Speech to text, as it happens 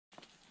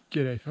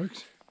G'day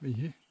folks, me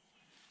here.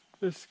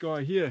 This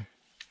guy here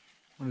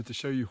wanted to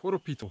show you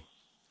Horopito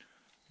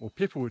or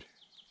pepperwood.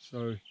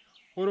 So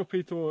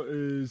Horopito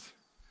is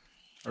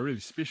a really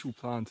special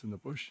plant in the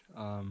bush.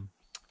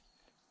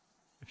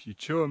 If you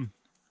chew him,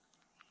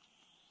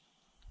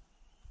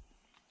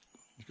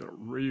 he's got a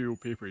real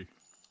peppery,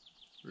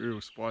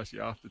 real spicy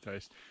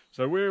aftertaste.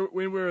 So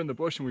when we're in the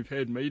bush and we've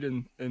had meat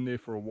in there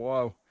for a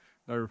while,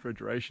 no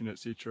refrigeration,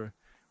 etc.,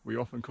 we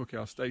often cook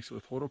our steaks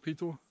with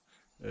Horopito.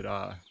 It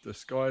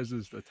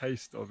disguises the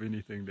taste of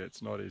anything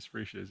that's not as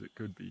fresh as it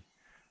could be.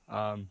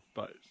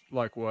 But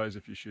likewise,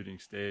 if you're shooting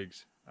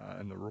stags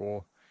in the raw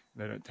and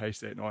they don't taste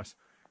that nice,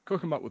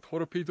 cook them up with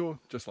Horopito,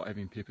 just like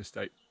having pepper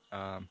steak,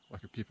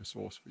 like a pepper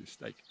sauce for your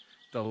steak.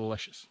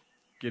 Delicious.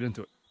 Get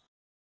into it.